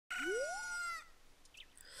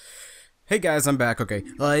Hey guys, I'm back. Okay,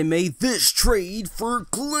 I made this trade for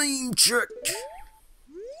claim check.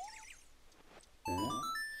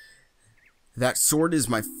 That sword is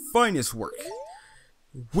my finest work.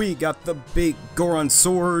 We got the big Goron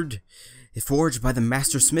sword. It's forged by the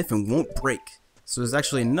master smith and won't break. So there's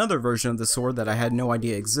actually another version of the sword that I had no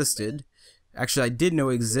idea existed. Actually, I did know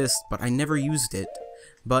exist, but I never used it.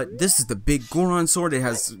 But this is the big Goron sword. It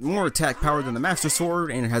has more attack power than the master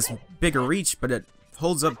sword, and it has bigger reach, but it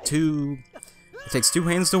holds up to... It takes 2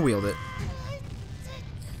 hands to wield it.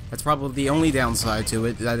 That's probably the only downside to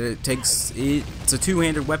it, that it's a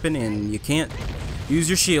 2-handed weapon and you can't use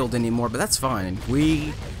your shield anymore, but that's fine.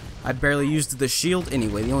 I barely used the shield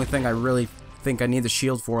anyway. The only thing I really think I need the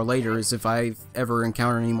shield for later is if I ever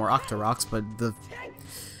encounter any more Octoroks, but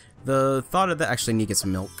the thought of that, actually I need to get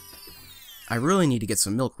some milk. I really need to get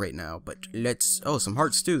some milk right now, but let's, oh, some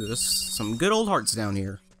hearts too. There's some good old hearts down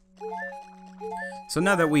here. So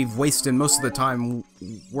now that we've wasted most of the time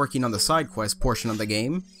working on the side quest portion of the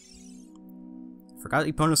game, forgot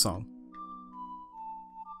to put in a song.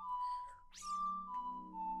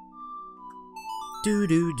 Do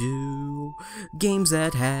do do, games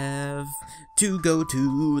that have to go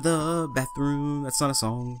to the bathroom. That's not a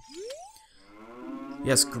song.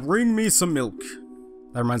 Yes, bring me some milk.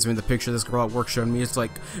 That reminds me of the picture this girl at work showed me. It's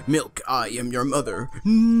like, milk, I am your mother.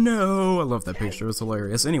 No, I love that picture. It's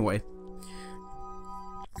hilarious. Anyway.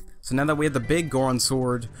 So now that we have the big Goron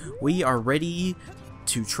sword, we are ready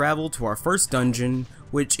to travel to our first dungeon,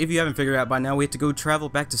 which, if you haven't figured out by now, we have to go travel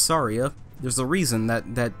back to Saria. There's a reason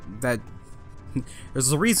there's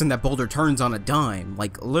a reason that boulder turns on a dime.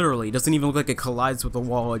 Like, literally, it doesn't even look like it collides with the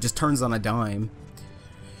wall, it just turns on a dime.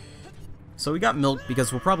 So we got milk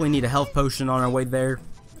because we'll probably need a health potion on our way there. Is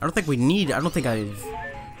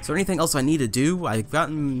there anything else I need to do? I've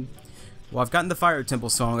gotten the fire temple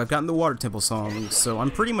song, I've gotten the water temple song, so I'm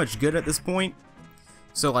pretty much good at this point.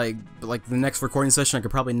 So like the next recording session I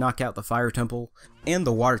could probably knock out the fire temple and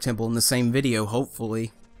the water temple in the same video,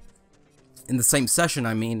 hopefully. In the same session,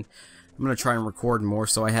 I mean. I'm gonna try and record more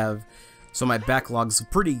so my backlog's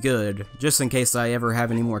pretty good, just in case I ever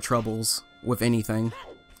have any more troubles with anything.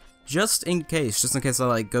 Just in case I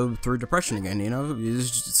like go through depression again, you know?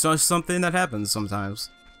 It's just something that happens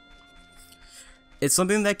sometimes. It's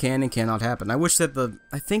something that can and cannot happen. I wish that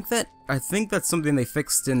I think that's something they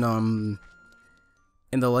fixed in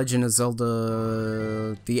the Legend of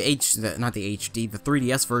Zelda, the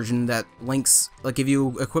 3DS version, that links, like, if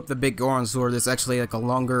you equip the big Goron sword, there's actually like a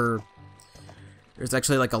longer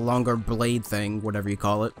blade thing, whatever you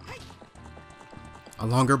call it. A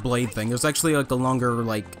longer blade thing. There's actually like a longer,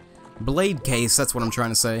 like, blade case, that's what I'm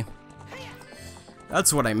trying to say.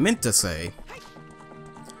 That's what I meant to say.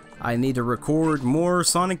 I need to record more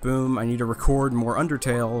Sonic Boom, I need to record more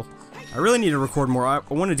Undertale. I really need to record more. I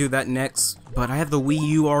want to do that next, but I have the Wii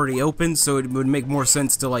U already open, so it would make more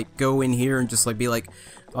sense to like go in here and just like be like,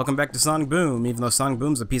 welcome back to Sonic Boom, even though Sonic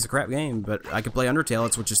Boom's a piece of crap game, but I could play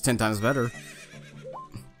Undertale, which is 10 times better.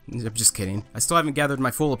 I'm just kidding. I still haven't gathered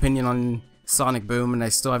my full opinion on Sonic Boom, and I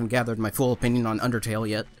still haven't gathered my full opinion on Undertale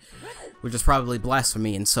yet, which is probably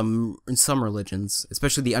blasphemy in some religions,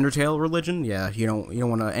 especially the Undertale religion. Yeah, you don't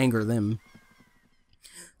want to anger them.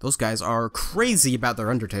 Those guys are crazy about their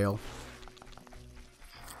Undertale.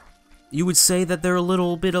 You would say that they're a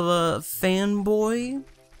little bit of a fanboy?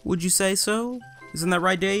 Would you say so? Isn't that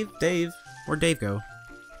right, Dave? Dave? Where'd Dave go?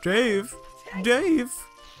 Dave? Dave?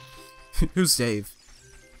 Who's Dave?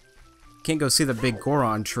 Can't go see the big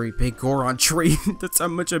Goron tree. Big Goron tree. That's how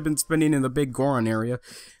much I've been spending in the big Goron area.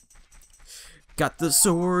 Got the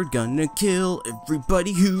sword, gonna kill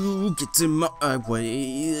everybody who gets in my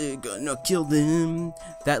way, gonna kill them.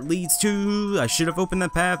 That leads to, I should have opened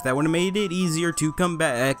that path, that would have made it easier to come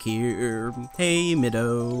back here. Hey,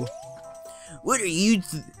 Middo. What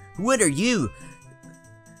are you?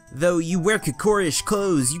 Though you wear Kokorish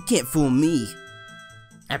clothes, you can't fool me.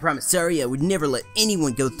 I promised Saria I would never let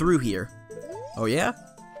anyone go through here. Oh yeah?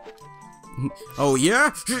 Oh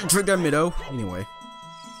yeah? Trick that, Middo. Anyway.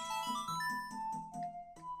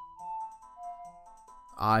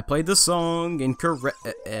 I played the song incorrect.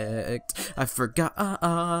 I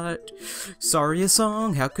forgot. Sorry, a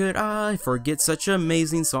song. How could I forget such an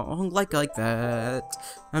amazing song like that?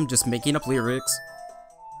 I'm just making up lyrics.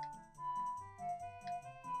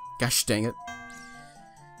 Gosh dang it.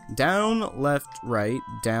 Down, left, right.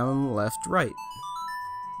 Down, left, right.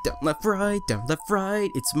 Down, left, right. Down, left,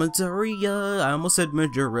 right. It's Majoria. I almost said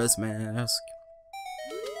Majora's Mask.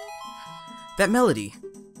 That melody.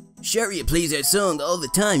 Saria plays that song all the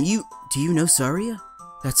time. Do you know Saria?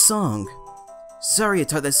 That song. Saria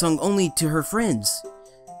taught that song only to her friends.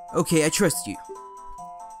 Okay, I trust you.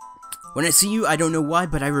 When I see you, I don't know why,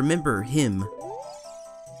 but I remember him.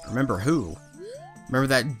 Remember who? Remember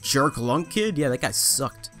that jerk lunk kid? Yeah, that guy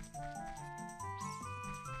sucked.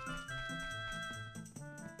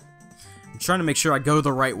 I'm trying to make sure I go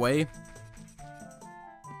the right way.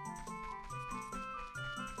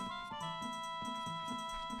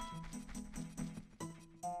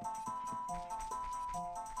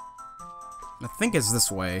 I think it's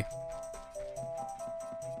this way.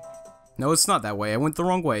 No, it's not that way. I went the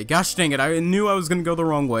wrong way. Gosh dang it, I knew I was gonna go the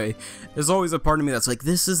wrong way. There's always a part of me that's like,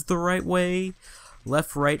 this is the right way.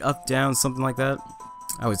 Left, right, up, down, something like that.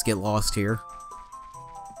 I always get lost here.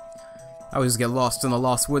 I always get lost in the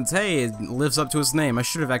Lost Woods. Hey, it lives up to its name. I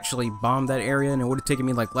should have actually bombed that area and it would have taken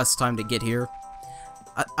me like less time to get here.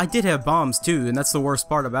 I did have bombs too, and that's the worst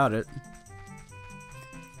part about it.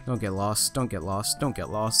 Don't get lost, don't get lost, don't get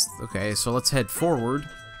lost. Okay, so let's head forward.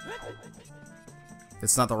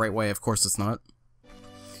 It's not the right way, of course it's not.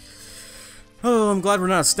 Oh, I'm glad we're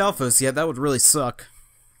not Stalfos yet, that would really suck.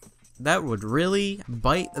 That would really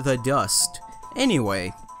bite the dust.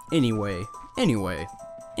 Anyway, I don't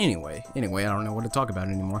know what to talk about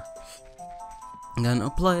anymore. I'm gonna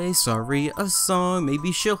play Sorry a song,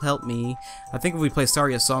 maybe she'll help me. I think if we play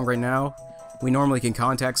Sorry a song right now, we normally can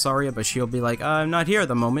contact Saria, but she'll be like, I'm not here at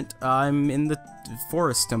the moment. I'm in the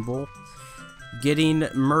forest temple, getting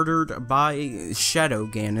murdered by Shadow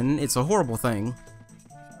Ganon. It's a horrible thing.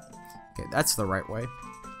 Okay, that's the right way.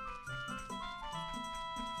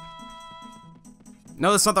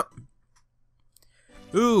 No, that's not the...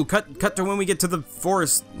 Ooh, cut to when we get to the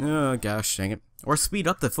forest. Oh, gosh, dang it. Or speed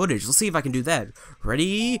up the footage. Let's see if I can do that.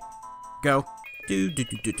 Ready? Go.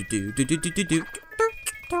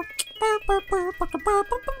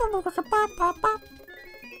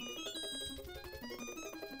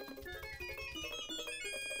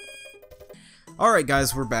 Alright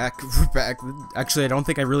guys, we're back. Actually, I don't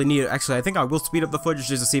think I really need it. Actually, I think I will speed up the footage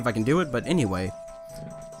just to see if I can do it, but anyway.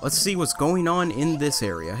 Let's see what's going on in this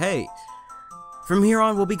area. Hey, from here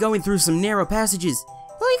on we'll be going through some narrow passages.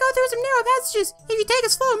 Will we go through some narrow passages? If you take it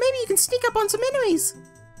slow, maybe you can sneak up on some enemies.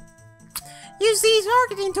 Use the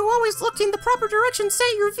targeting to always look in the proper direction,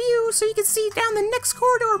 set your view so you can see down the next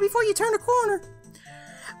corridor before you turn a corner.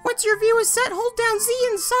 Once your view is set, hold down Z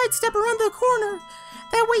and sidestep around the corner.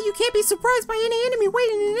 That way you can't be surprised by any enemy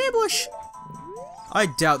waiting in ambush. I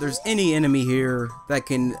doubt there's any enemy here that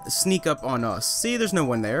can sneak up on us. See, there's no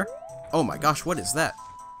one there. Oh my gosh, what is that?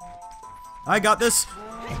 I got this.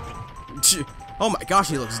 Oh my gosh,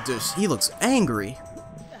 he looks angry.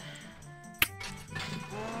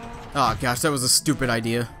 Oh gosh, that was a stupid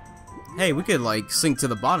idea. Hey, we could like sink to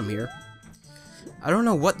the bottom here. I don't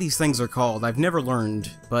know what these things are called. I've never learned,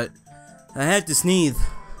 but I had to sneeze.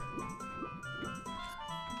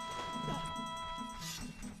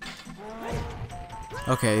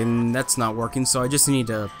 Okay, and that's not working, so I just need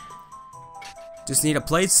to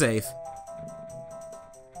play it safe.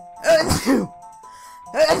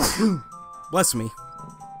 Bless me.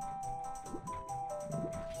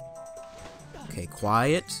 Okay,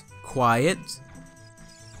 quiet. Quiet.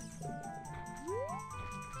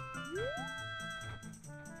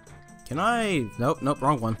 Can I... Nope,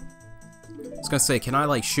 wrong one. I was gonna say, can I,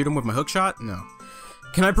 like, shoot him with my hookshot? No.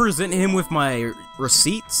 Can I present him with my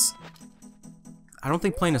receipts? I don't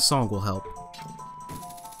think playing a song will help.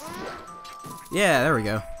 Yeah, there we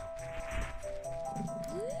go.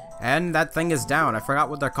 And that thing is down. I forgot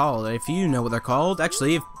what they're called. If you know what they're called,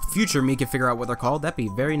 actually, if future me can figure out what they're called, that'd be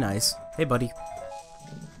very nice. Hey, buddy.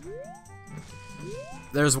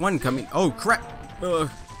 There's one coming. Oh, crap!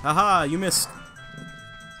 Haha, you missed.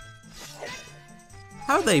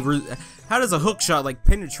 How does a hook shot like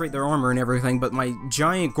penetrate their armor and everything, but my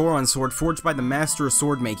giant Goron sword forged by the master of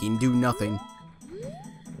sword making do nothing?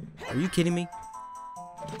 Are you kidding me?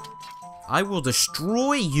 I will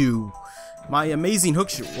destroy you. My amazing hook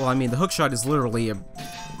shot. Well, I mean, the hook shot is literally a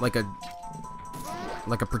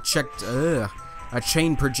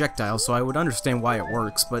chain projectile, so I would understand why it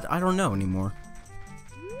works, but I don't know anymore.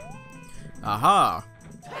 Aha!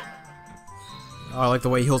 Oh, I like the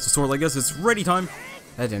way he holds the sword like this. It's ready time.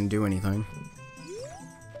 That didn't do anything.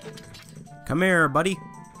 Come here, buddy.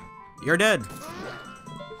 You're dead.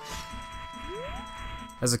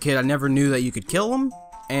 As a kid, I never knew that you could kill him,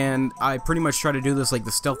 and I pretty much tried to do this like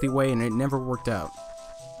the stealthy way, and it never worked out.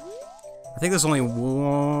 I think there's only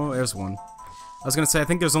one. There's one. I was gonna say I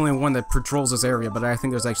think there's only one that patrols this area, but I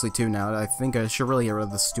think there's actually two now. I think I should really get rid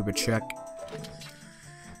of this stupid check.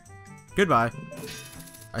 Goodbye.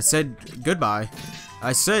 I said goodbye.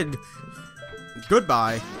 I said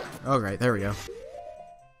goodbye. Alright, there we go.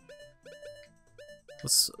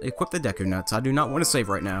 Let's equip the Deku Nuts. I do not want to save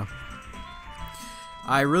right now.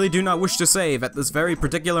 I really do not wish to save at this very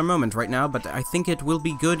particular moment right now, but I think it will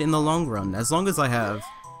be good in the long run, as long as I have...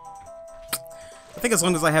 I think as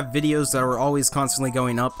long as I have videos that are always constantly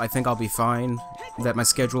going up, I think I'll be fine. That my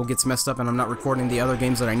schedule gets messed up and I'm not recording the other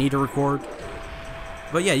games that I need to record.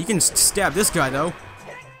 But yeah, you can stab this guy, though.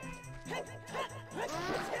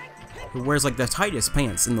 Who wears, like, the tightest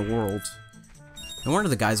pants in the world. No wonder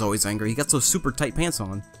the guy's always angry. He got those super tight pants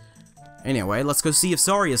on. Anyway, let's go see if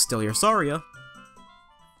Saria's still here. Saria!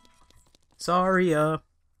 Saria!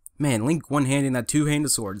 Man, Link one-handing that two-handed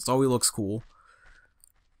sword. It's always looks cool.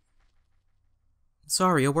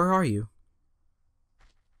 Saria, where are you?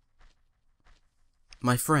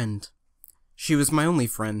 My friend. She was my only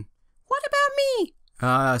friend. What about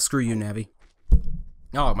me? Screw you, Navi.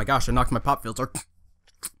 Oh my gosh, I knocked my pop filter.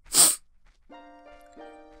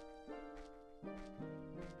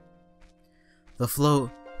 The flow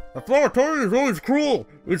of time is always cruel.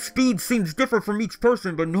 Its speed seems different from each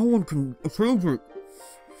person, but no one can change it.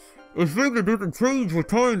 It's like it doesn't change with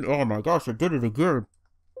time. Oh my gosh, I did it again.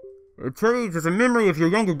 It changes a memory of your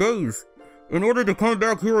younger days. In order to come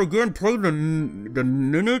back here again, play the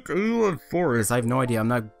minute of forest. I have no idea. I'm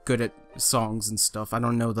not good at songs and stuff. I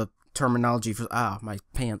don't know the terminology for my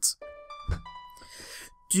pants.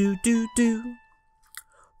 Do.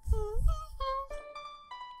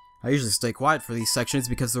 I usually stay quiet for these sections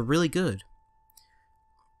because they're really good.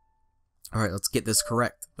 Alright, let's get this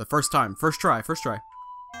correct. The first time. First try.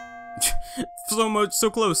 So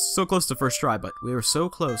close to first try, but we were so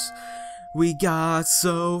close. We got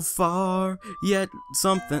so far, yet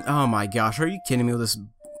something... Oh my gosh, are you kidding me with this?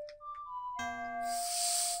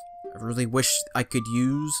 I really wish I could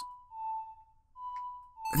use...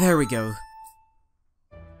 There we go.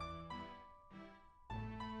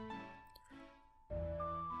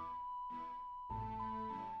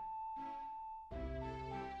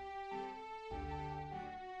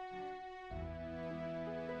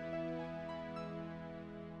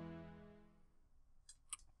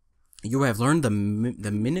 You have learned the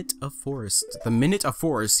Minute of Forest. The Minute of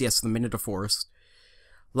Forest. Yes, the Minute of Forest.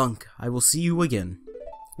 Lunk, I will see you again.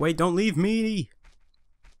 Wait, don't leave me!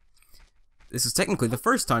 This is technically the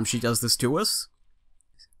first time she does this to us.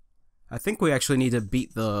 I think we actually need to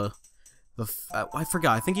beat I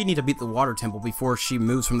forgot. I think you need to beat the water temple before she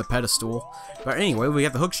moves from the pedestal. But anyway, we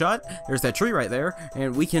have the hook shot. There's that tree right there.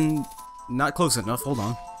 And we can... Not close enough. Hold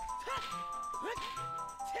on.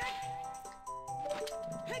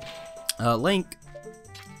 Link.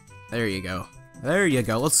 There you go. There you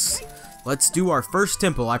go. Let's do our first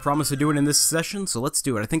temple. I promise to do it in this session, so let's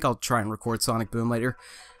do it. I think I'll try and record Sonic Boom later.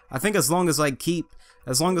 I think as long as I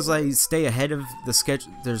stay ahead of the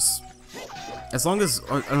schedule, I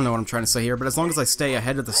don't know what I'm trying to say here, but as long as I stay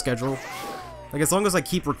ahead of the schedule, like as long as I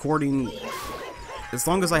keep recording, as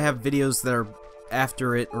long as I have videos that are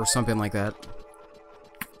after it or something like that.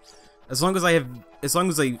 As long as I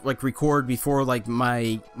like record before like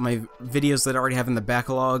my videos that I already have in the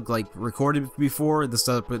backlog like recorded before, this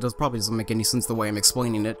probably doesn't make any sense the way I'm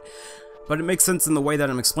explaining it. But it makes sense in the way that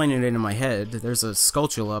I'm explaining it in my head. There's a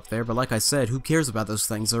Skulltula up there, but like I said, who cares about those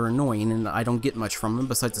things? They're annoying and I don't get much from them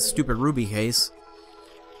besides the stupid ruby case.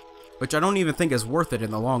 Which I don't even think is worth it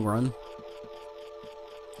in the long run.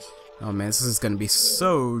 Oh man, this is gonna be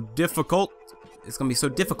so difficult. It's gonna be so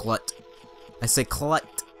difficult. I say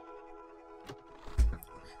collect.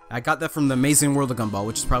 I got that from The Amazing World of Gumball,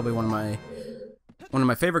 which is probably one of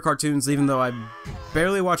my favorite cartoons, even though I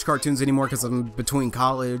barely watch cartoons anymore because I'm between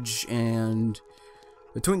college and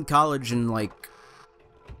like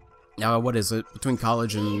what is it? Between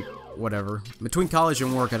college and whatever. Between college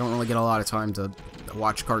and work, I don't really get a lot of time to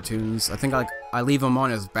watch cartoons. I think I leave them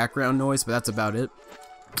on as background noise, but that's about it.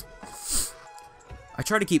 I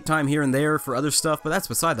try to keep time here and there for other stuff, but that's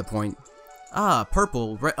beside the point. Ah,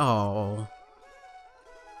 purple, red. Oh.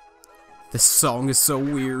 This song is so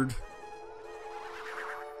weird.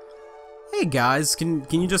 Hey guys, can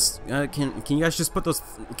you just can you guys just put those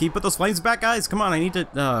flames back, guys? Come on, I need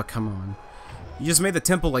to come on. You just made the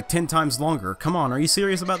temple like 10 times longer. Come on, are you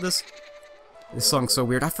serious about this? This song's so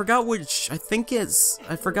weird. I forgot what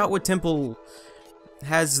temple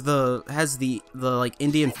has the like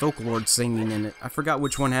Indian folklore singing in it. I forgot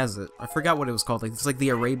which one has it. I forgot what it was called. Like it's like the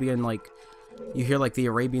Arabian, like you hear like the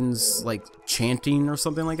Arabians like chanting or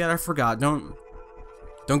something like that. I forgot. Don't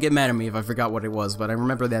get mad at me if I forgot what it was, but I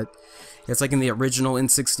remember that it's like in the original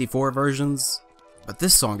N64 versions. But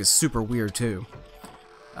this song is super weird too.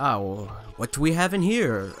 Oh, what do we have in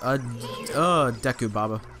here? Deku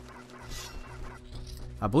Baba.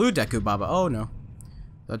 A blue Deku Baba. Oh no.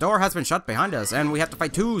 The door has been shut behind us, and we have to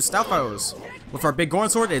fight 2 Stalfos. With our big Gorn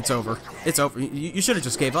sword, it's over. It's over. You should have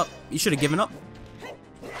just gave up. You should have given up.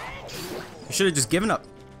 You should have just given up.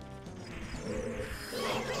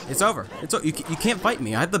 It's over. You can't fight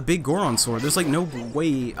me. I have the big Goron sword. There's like no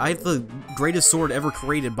way. I have the greatest sword ever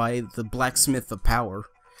created by the blacksmith of power.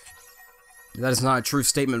 That is not a true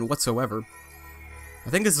statement whatsoever. I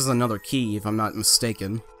think this is another key, if I'm not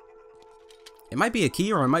mistaken. It might be a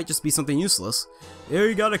key, or it might just be something useless. Here,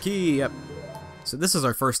 you got a key. Yep. So this is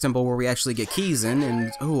our first temple where we actually get keys in,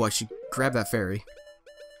 and oh, I should grab that fairy.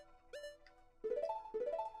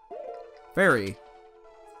 Fairy.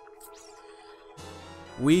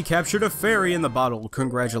 We captured a fairy in the bottle.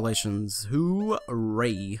 Congratulations.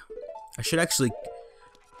 Hooray. I should actually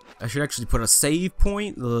put a save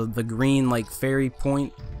point, the green like fairy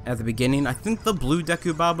point at the beginning. I think the blue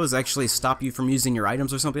Deku Babas actually stop you from using your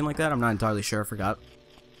items or something like that. I'm not entirely sure. I forgot.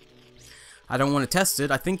 I don't want to test it.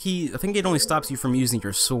 I think it only stops you from using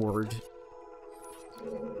your sword.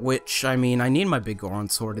 Which, I mean, I need my big Goron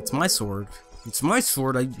sword. It's my sword. It's my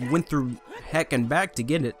sword. I went through heck and back to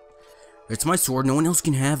get it. It's my sword. No one else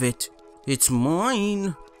can have it. It's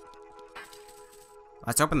mine.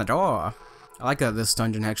 Let's open the door. I like that this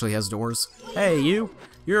dungeon actually has doors. Hey,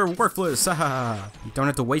 you're worthless. Haha. You don't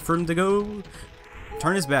have to wait for him to go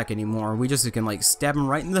turn his back anymore. We just can like stab him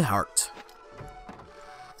right in the heart.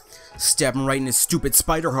 Stab him right in his stupid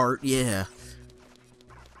spider heart. Yeah.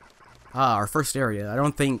 Ah, our first area. I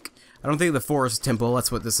don't think the forest temple.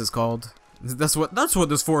 That's what this is called. That's what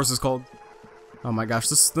this forest is called. Oh my gosh,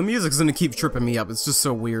 the music's gonna keep tripping me up. It's just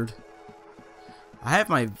so weird. I have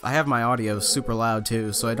my audio super loud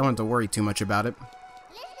too, so I don't have to worry too much about it.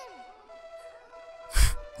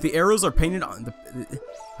 The arrows are painted on the.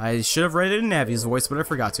 I should have read it in Navi's voice, but I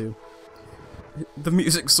forgot to. The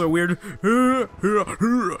music's so weird. He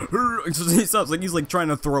sounds like he's like trying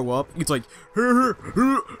to throw up. He's like, I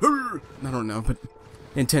don't know, but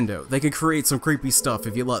Nintendo, they could create some creepy stuff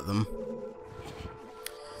if you let them.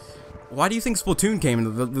 Why do you think Splatoon came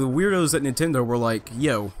into the weirdos at Nintendo were like,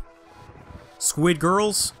 yo, Squid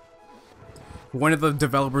Girls? One of the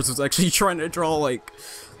developers was actually trying to draw like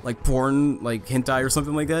porn, like hentai or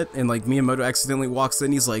something like that, and like Miyamoto accidentally walks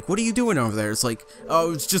in. He's like, "What are you doing over there?" It's like,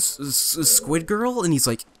 "Oh, it's just a Squid Girl," and he's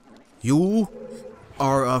like, "You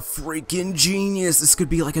are a freaking genius. This could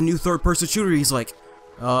be like a new third-person shooter." He's like,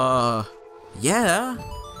 yeah,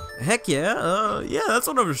 heck yeah, yeah, that's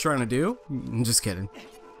what I was trying to do." I'm just kidding.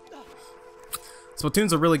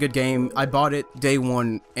 Splatoon's a really good game. I bought it day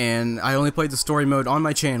one, and I only played the story mode on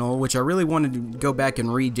my channel, which I really wanted to go back and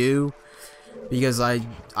redo, because I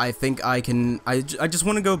think I can. I just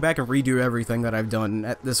want to go back and redo everything that I've done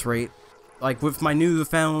at this rate. Like with my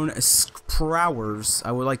newfound prowess,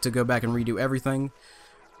 I would like to go back and redo everything,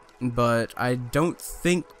 but I don't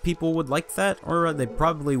think people would like that, or they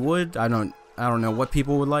probably would. I don't know what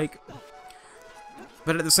people would like.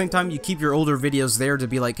 But at the same time, you keep your older videos there to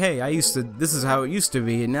be like, hey, this is how it used to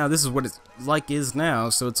be, and now this is what it's like is now,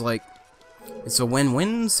 so it's like, it's a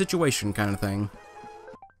win-win situation kind of thing.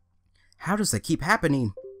 How does that keep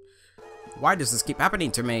happening? Why does this keep happening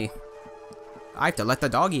to me? I have to let the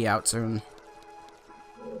doggy out soon.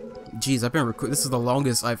 Jeez, this is the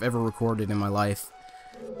longest I've ever recorded in my life.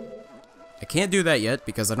 I can't do that yet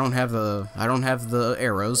because I don't have the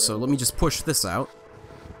arrows, so let me just push this out.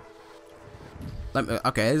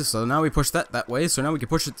 Okay, so now we push that way, so now we can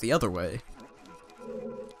push it the other way.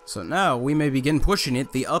 So now we may begin pushing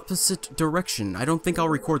it the opposite direction. I don't think I'll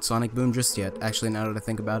record Sonic Boom just yet, actually, now that I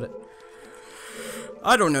think about it.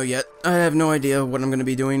 I don't know yet. I have no idea what I'm going to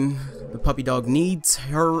be doing. The puppy dog needs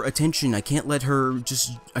her attention. I can't let her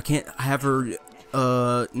I can't have her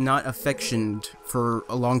not affectioned for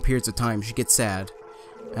a long periods of time. She gets sad.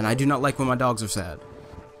 And I do not like when my dogs are sad.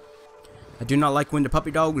 I do not like when the puppy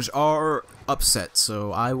dogs are upset,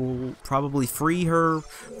 so I will probably free her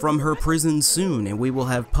from her prison soon, and we will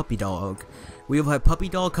have puppy dog. We will have puppy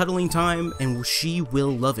dog cuddling time, and she will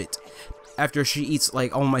love it. After she eats,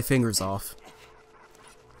 like, all my fingers off.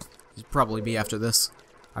 It'll probably be after this.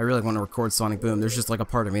 I really want to record Sonic Boom. There's just, like, a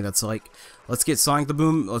part of me that's like, let's get Sonic the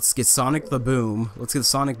Boom, let's get Sonic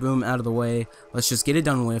Boom out of the way. Let's just get it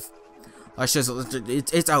done with.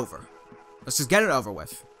 It's over. Let's just get it over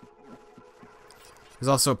with. There's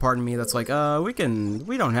also a part of me that's like, we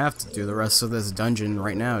don't have to do the rest of this dungeon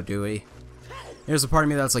right now, do we? There's a part of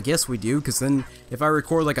me that's like, yes, we do, because then if I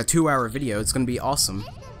record like a 2-hour video, it's gonna be awesome.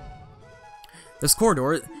 This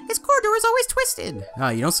corridor is always twisted. Ah,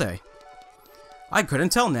 you don't say. I couldn't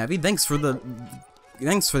tell, Navi. Thanks for the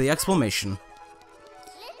explanation.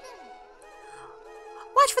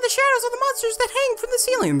 Watch for the shadows of the monsters that hang from the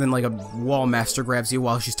ceiling. And then like a wall master grabs you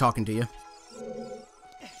while she's talking to you.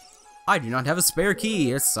 I do not have a spare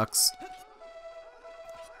key. It sucks.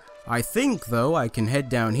 I think, though, I can head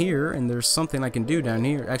down here, and there's something I can do down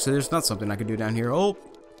here. Actually, there's not something I can do down here. Oh!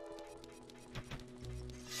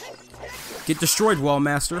 Get destroyed, Wall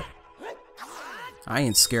Master. I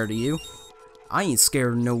ain't scared of you. I ain't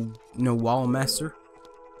scared of no Wall Master.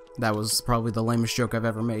 That was probably the lamest joke I've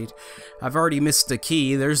ever made. I've already missed the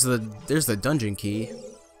key. There's the dungeon key.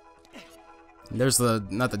 There's the,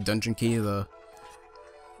 not the dungeon key, the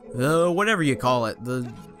whatever you call it,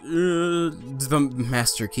 the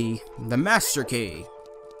master key. The master key.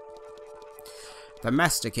 The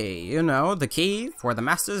master key, you know, the key where the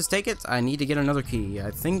masters take it. I need to get another key.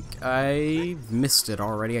 I think I missed it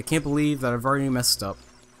already. I can't believe that I've already messed up.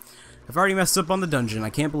 I've already messed up on the dungeon.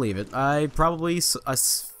 I can't believe it. I probably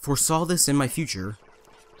foresaw this in my future.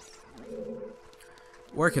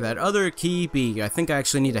 Where could that other key be? I think I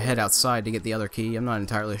actually need to head outside to get the other key. I'm not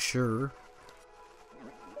entirely sure.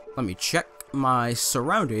 Let me check my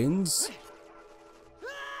surroundings.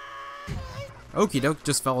 Okie doke,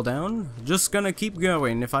 just fell down. Just gonna keep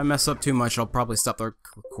going. If I mess up too much, I'll probably stop the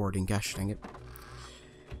recording. Gosh dang it.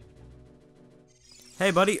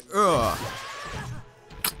 Hey, buddy. Ugh.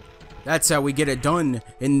 That's how we get it done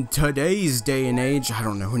in today's day and age. I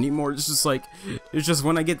don't know anymore. It's just like, it's just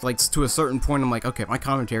when I get like to a certain point, I'm like, okay, my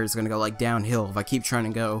commentary is gonna go like downhill if I keep trying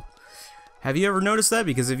to go. Have you ever noticed that?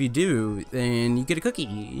 Because if you do, then you get a cookie.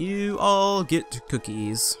 You all get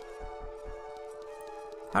cookies.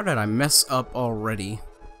 How did I mess up already?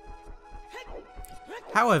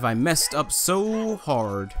 How have I messed up so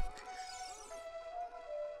hard?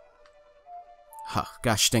 Huh,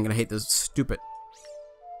 gosh dang it, I hate this stupid.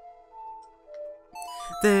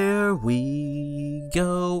 There we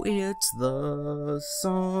go, it's the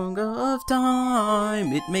song of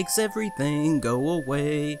time. It makes everything go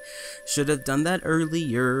away. Should have done that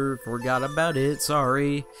earlier, forgot about it,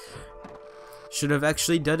 sorry. Should have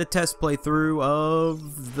actually done a test playthrough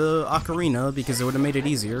of the Ocarina because it would have made it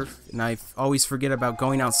easier. And I always forget about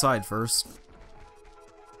going outside first.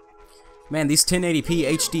 Man, these 1080p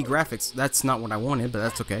HD graphics, that's not what I wanted, but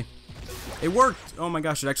that's okay. It worked! Oh my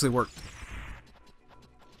gosh, it actually worked.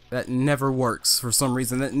 That never works for some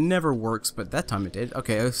reason. That never works, but that time it did.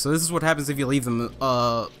 Okay, so this is what happens if you leave them,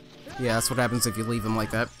 yeah, that's what happens if you leave them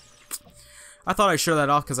like that. I thought I'd show that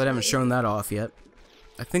off because I haven't shown that off yet.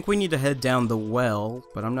 I think we need to head down the well,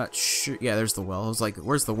 but I'm not sure. Yeah, there's the well. I was like,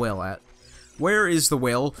 where's the well at? Where is the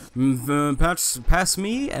whale? Pass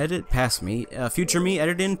me, edit, pass me. Future me,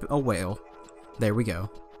 edit in a whale. There we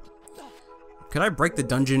go. Could I break the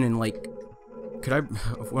dungeon and like... Could I...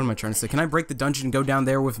 What am I trying to say? Can I break the dungeon and go down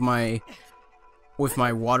there with my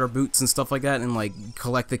water boots and stuff like that and like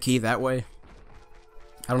collect the key that way?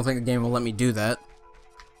 I don't think the game will let me do that.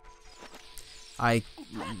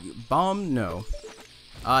 Bomb? No.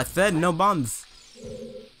 I said no bombs.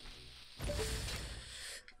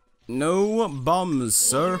 No bombs,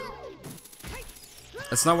 sir.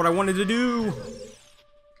 That's not what I wanted to do.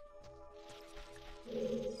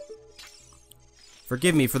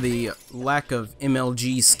 Forgive me for the lack of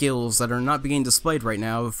MLG skills that are not being displayed right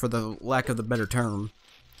now, for the lack of the better term.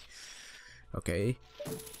 Okay.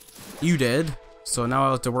 You dead. So now all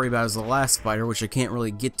I have to worry about is the last spider, which I can't really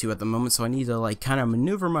get to at the moment, so I need to like kind of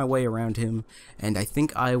maneuver my way around him, and I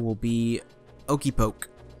think I will be Okey Poke.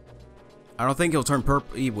 I don't think he'll turn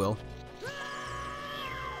purple. He will.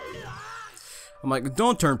 I'm like,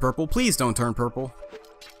 don't turn purple, please don't turn purple.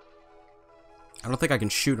 I don't think I can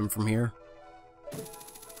shoot him from here.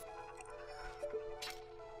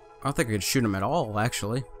 I don't think I could shoot him at all,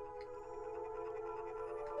 actually.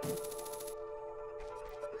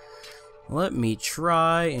 Let me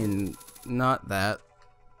try and not that.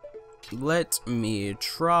 Let me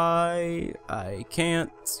try. I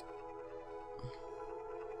can't.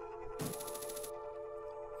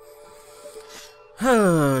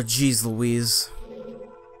 Oh, jeez Louise.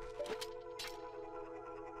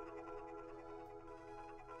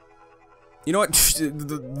 You know what?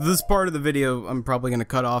 This part of the video I'm probably gonna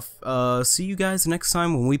cut off. See you guys next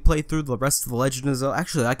time when we play through the rest of the Legend of Zelda.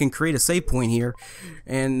 Actually, I can create a save point here,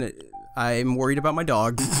 and I'm worried about my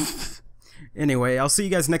dog. Anyway, I'll see you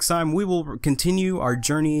guys next time. We will continue our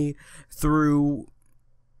journey through...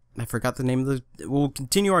 I forgot the name of the... We'll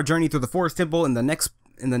continue our journey through the Forest Temple in the next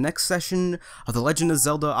session of The Legend of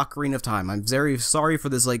Zelda Ocarina of Time. I'm very sorry for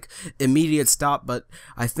this like immediate stop, but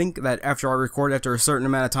I think that after I record after a certain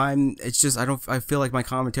amount of time, it's just I feel like my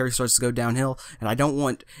commentary starts to go downhill, and I don't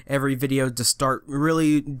want every video to start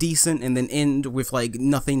really decent and then end with like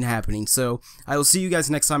nothing happening. So I will see you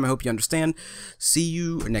guys next time. I hope you understand. See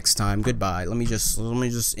you next time. Goodbye. Let me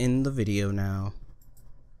just end the video now.